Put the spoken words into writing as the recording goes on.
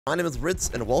My name is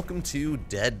Ritz, and welcome to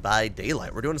Dead by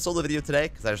Daylight. We're doing a solo video today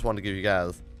because I just wanted to give you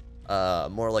guys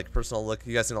more like personal look.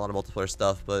 You guys seen a lot of multiplayer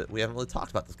stuff, but we haven't really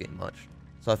talked about this game much.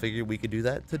 So I figured we could do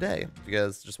that today. If you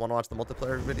guys just want to watch the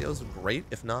multiplayer videos, great.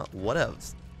 If not,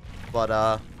 whatevs.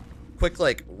 But quick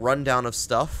like rundown of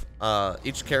stuff.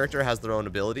 Each character has their own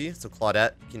ability. So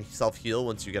Claudette can self-heal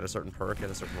once you get a certain perk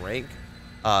at a certain rank.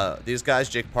 These guys,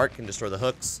 Jake Park, can destroy the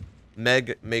hooks.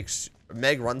 Meg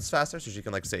runs faster, so she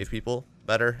can like save people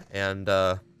better, and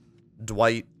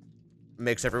Dwight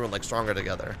makes everyone like stronger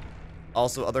together.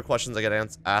 Also, other questions I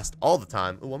get asked all the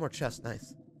time. Ooh, one more chest,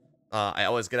 nice. I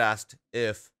always get asked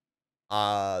if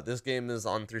this game is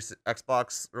on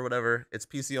Xbox or whatever. It's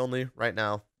PC only right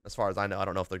now, as far as I know. I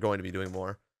don't know if they're going to be doing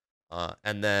more.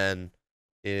 And then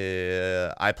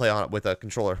I play on it with a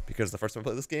controller because the first time I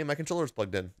played this game, my controller was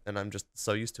plugged in, and I'm just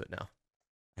so used to it now.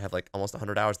 I have like almost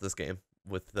 100 hours of this game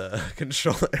with the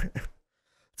controller.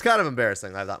 It's kind of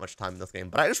embarrassing I have that much time in this game,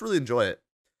 but I just really enjoy it.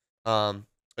 And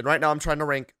right now I'm trying to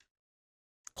rank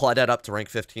Claudette up to rank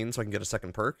 15 so I can get a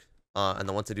second perk. And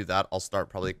then once I do that, I'll start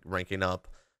probably ranking up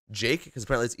Jake, because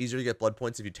apparently it's easier to get blood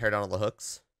points if you tear down all the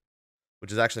hooks,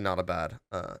 which is actually not a bad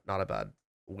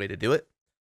way to do it.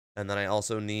 And then I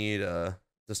also need to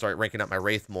start ranking up my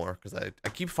Wraith more, because I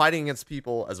keep fighting against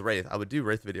people as Wraith. I would do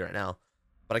Wraith video right now,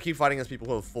 but I keep fighting against people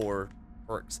who have 4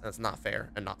 perks, and it's not fair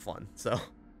and not fun. So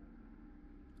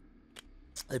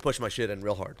they push my shit in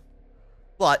real hard.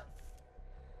 But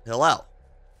hello.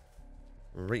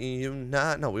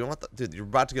 Reunite. No, we want the dude. You're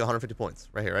about to get 150 points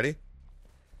right here. Ready?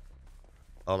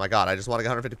 Oh my god! I just want to get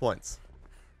 150 points.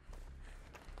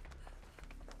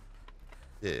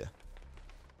 Yeah.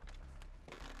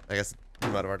 I guess you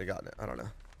might have already gotten it. I don't know.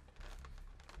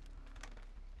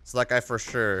 So that guy for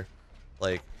sure,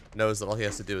 like, knows that all he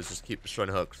has to do is just keep destroying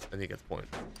hooks and he gets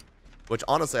points. Which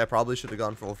honestly, I probably should have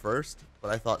gone full first,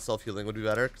 but I thought self-healing would be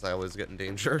better because I always get in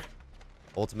danger,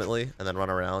 ultimately, and then run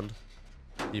around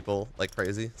people like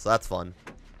crazy. So that's fun.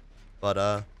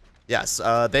 But yes,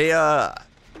 they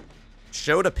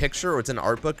showed a picture, or it's an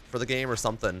art book for the game or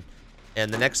something,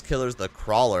 and the next killer is the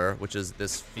Crawler, which is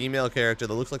this female character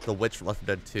that looks like the witch from Left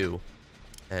 4 Dead 2,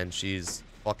 and she's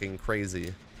fucking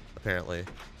crazy, apparently.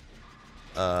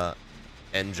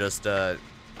 And just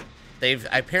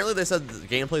apparently they said the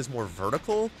gameplay is more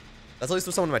vertical. That's at least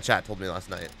what someone in my chat told me last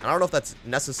night. And I don't know if that's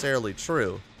necessarily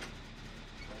true,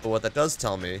 but what that does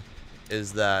tell me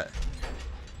is that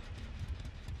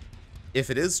if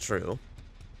it is true,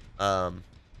 that'd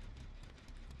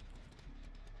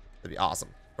be awesome.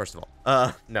 First of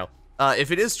all, no. If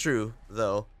it is true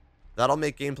though, that'll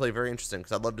make gameplay very interesting,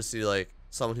 because I'd love to see like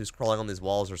someone who's crawling on these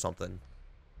walls or something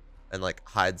and like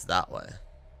hides that way.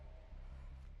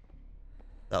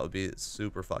 That would be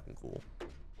super fucking cool.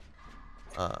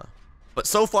 But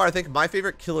so far, I think my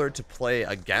favorite killer to play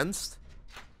against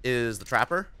is the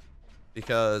Trapper,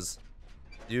 because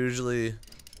you usually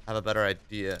have a better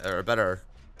idea, or a better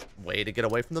way to get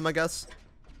away from them, I guess.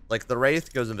 Like, the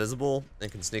Wraith goes invisible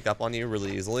and can sneak up on you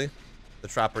really easily. The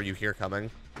Trapper you hear coming.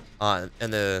 And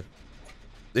the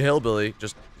Hillbilly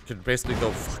just could basically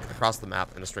go across the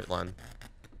map in a straight line,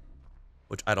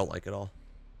 which I don't like at all.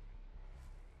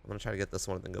 I'm gonna try to get this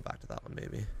one and then go back to that one,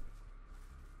 maybe.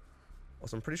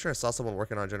 Also, I'm pretty sure I saw someone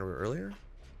working on a generator earlier.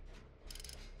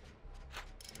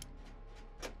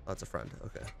 Oh, that's a friend.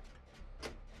 Okay.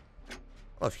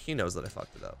 Oh, if he knows that I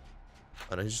fucked it up.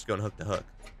 Oh no, he's just going hook to hook.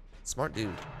 Smart dude.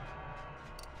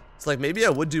 It's like, maybe I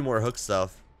would do more hook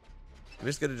stuff. I'm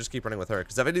just gonna keep running with her,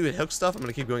 because if I do hook stuff, I'm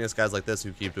gonna keep going against guys like this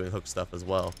who keep doing hook stuff as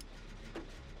well.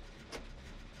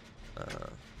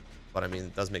 But I mean,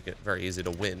 it does make it very easy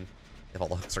to win if all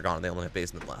the hooks are gone and they only have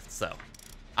basement left. So,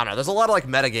 I don't know. There's a lot of like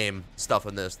metagame stuff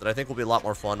in this that I think will be a lot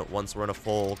more fun once we're in a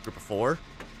full group of 4.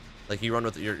 Like, you run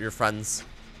with your friends,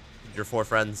 your 4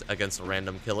 friends against a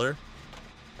random killer.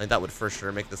 I think that would for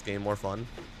sure make this game more fun.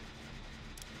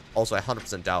 Also, I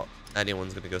 100% doubt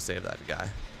anyone's gonna go save that guy,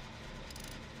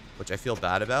 which I feel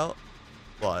bad about,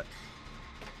 but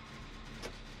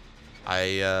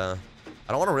I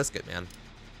don't want to risk it, man.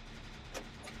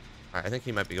 All right, I think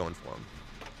he might be going for him.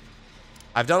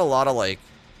 I've done a lot of like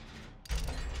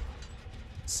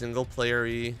single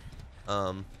player-y,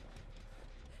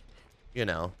 you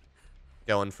know,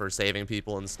 going for saving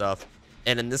people and stuff.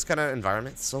 And in this kind of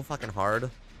environment, it's so fucking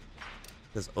hard,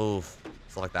 because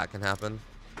stuff like that can happen.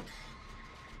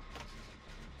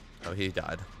 Oh, he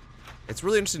died. It's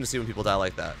really interesting to see when people die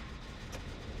like that.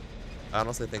 I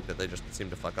honestly think that they just seem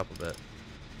to fuck up a bit.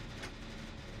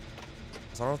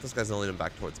 So I don't know if this guy's gonna lead him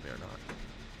back towards me or not.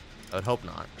 I would hope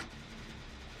not.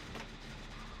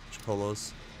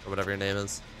 Cholos, or whatever your name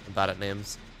is. I'm bad at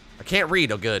names. I can't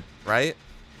read. Oh, good, right?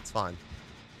 It's fine.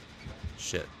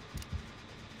 Shit.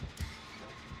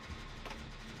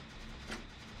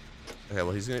 Okay,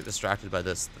 well, he's gonna get distracted by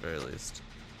this at the very least.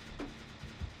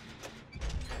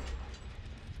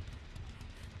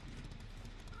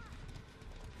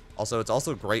 Also, it's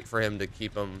also great for him to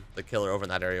keep the killer over in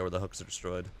that area where the hooks are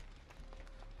destroyed.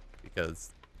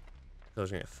 Because killer's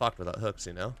gonna get fucked without hooks,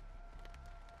 you know?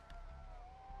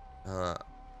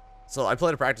 So I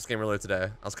played a practice game earlier today.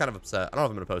 I was kind of upset. I don't know if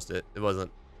I'm gonna post it. It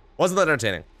wasn't that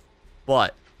entertaining.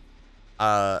 But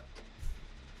I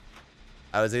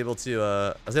was able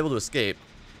to escape.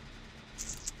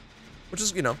 Which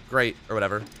is, you know, great or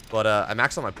whatever. But I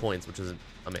maxed out my points, which isn't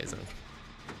amazing.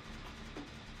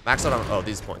 Maxed out on, oh,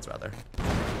 these points rather.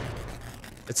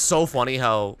 It's so funny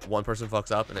how one person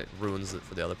fucks up and it ruins it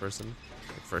for the other person,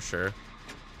 like, for sure.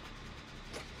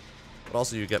 But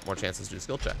also you get more chances to do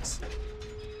skill checks.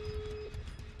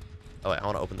 Oh wait, I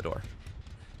want to open the door.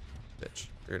 Bitch,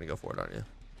 you're gonna go for it, aren't you?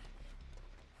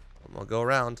 I'm gonna go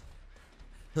around.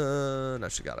 No,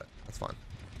 she got it. That's fine.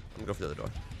 I'm gonna go for the other door.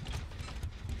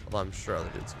 Although I'm sure other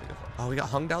dudes can go for it. Oh, we got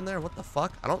hung down there? What the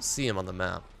fuck? I don't see him on the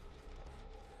map.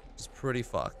 It's pretty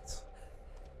fucked.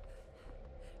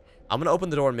 I'm gonna open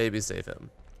the door and maybe save him.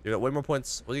 You got way more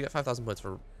points. Well, you get 5,000 points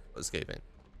for escaping.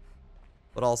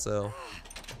 But also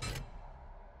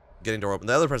getting door open.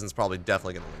 The other person's probably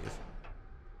definitely gonna leave.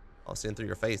 I'll see him through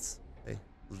your face. Hey,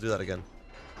 let's do that again.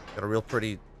 Got a real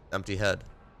pretty empty head.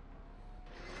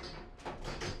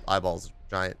 Eyeballs,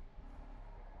 giant.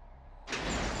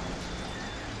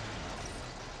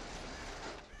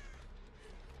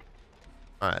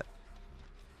 Alright.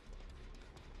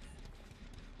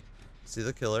 See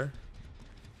the killer.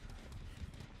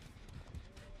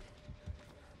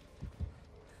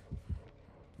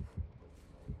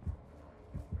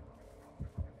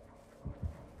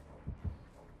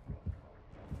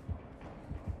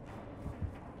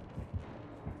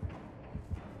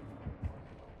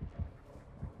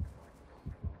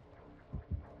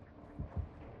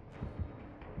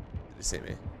 Did he see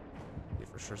me? He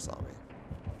for sure saw me.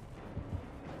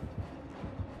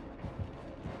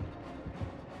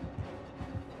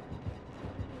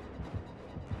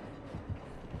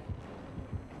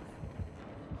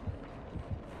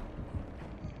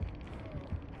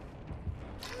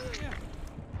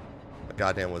 A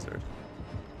goddamn wizard.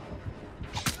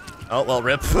 Oh, well,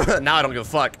 rip. Now I don't give a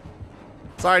fuck.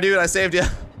 Sorry, dude, I saved you.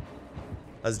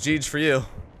 That's Jeej for you.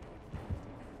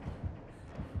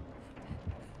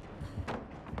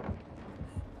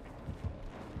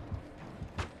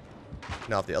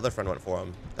 Now, if the other friend went for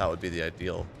him, that would be the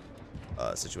ideal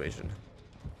situation.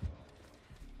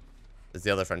 Is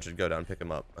the other friend should go down, pick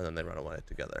him up, and then they run away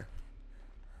together.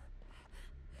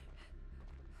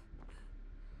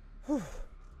 Whew.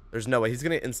 There's no way. He's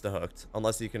going to insta-hooked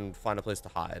unless he can find a place to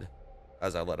hide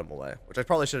as I let him away. Which I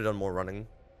probably should have done more running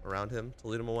around him to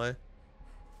lead him away.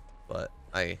 But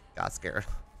I got scared.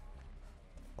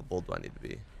 How bold do I need to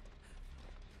be?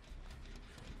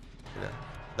 Yeah.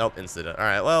 Nope, instant it.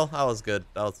 Alright, well, that was good.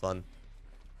 That was fun.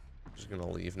 I'm just going to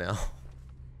leave now.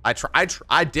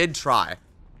 I did try.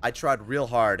 I tried real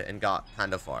hard and got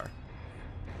kind of far.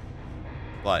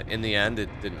 But in the end, it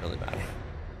didn't really matter.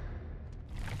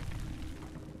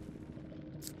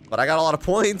 But I got a lot of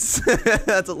points.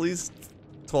 That's at least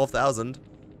 12,000.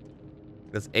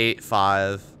 That's 8,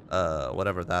 5,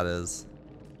 whatever that is.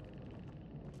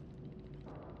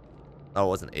 Oh, it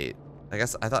wasn't 8. I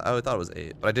guess I thought it was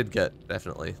 8, but I did get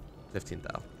definitely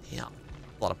 15,000. Yeah,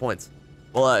 a lot of points.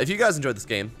 Well, if you guys enjoyed this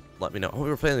game, let me know. Oh, we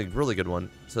were playing a really good one.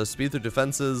 So speed through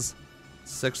defenses,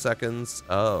 6 seconds.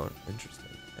 Oh, interesting.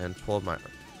 And 12 minor.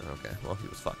 Okay, well, he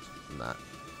was fucked from that.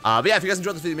 But yeah, if you guys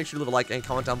enjoyed this video, make sure to leave a like and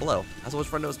comment down below. As always,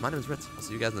 friend knows, my name is Ritz. I'll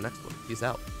see you guys in the next one. Peace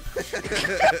out.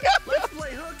 Let's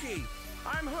play hooky.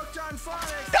 I'm hooked on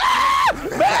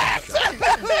phonics. Max! I'm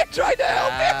trying to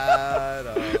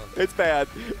help you. It's bad.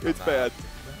 It's bad.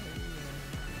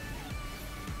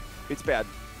 It's bad.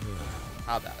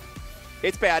 How bad?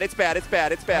 It's bad. It's bad. It's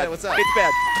bad. It's bad. Hey, what's up? It's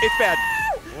bad. It's bad.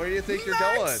 Where do you think you're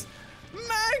going?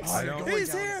 Max! Oh,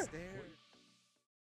 He's here.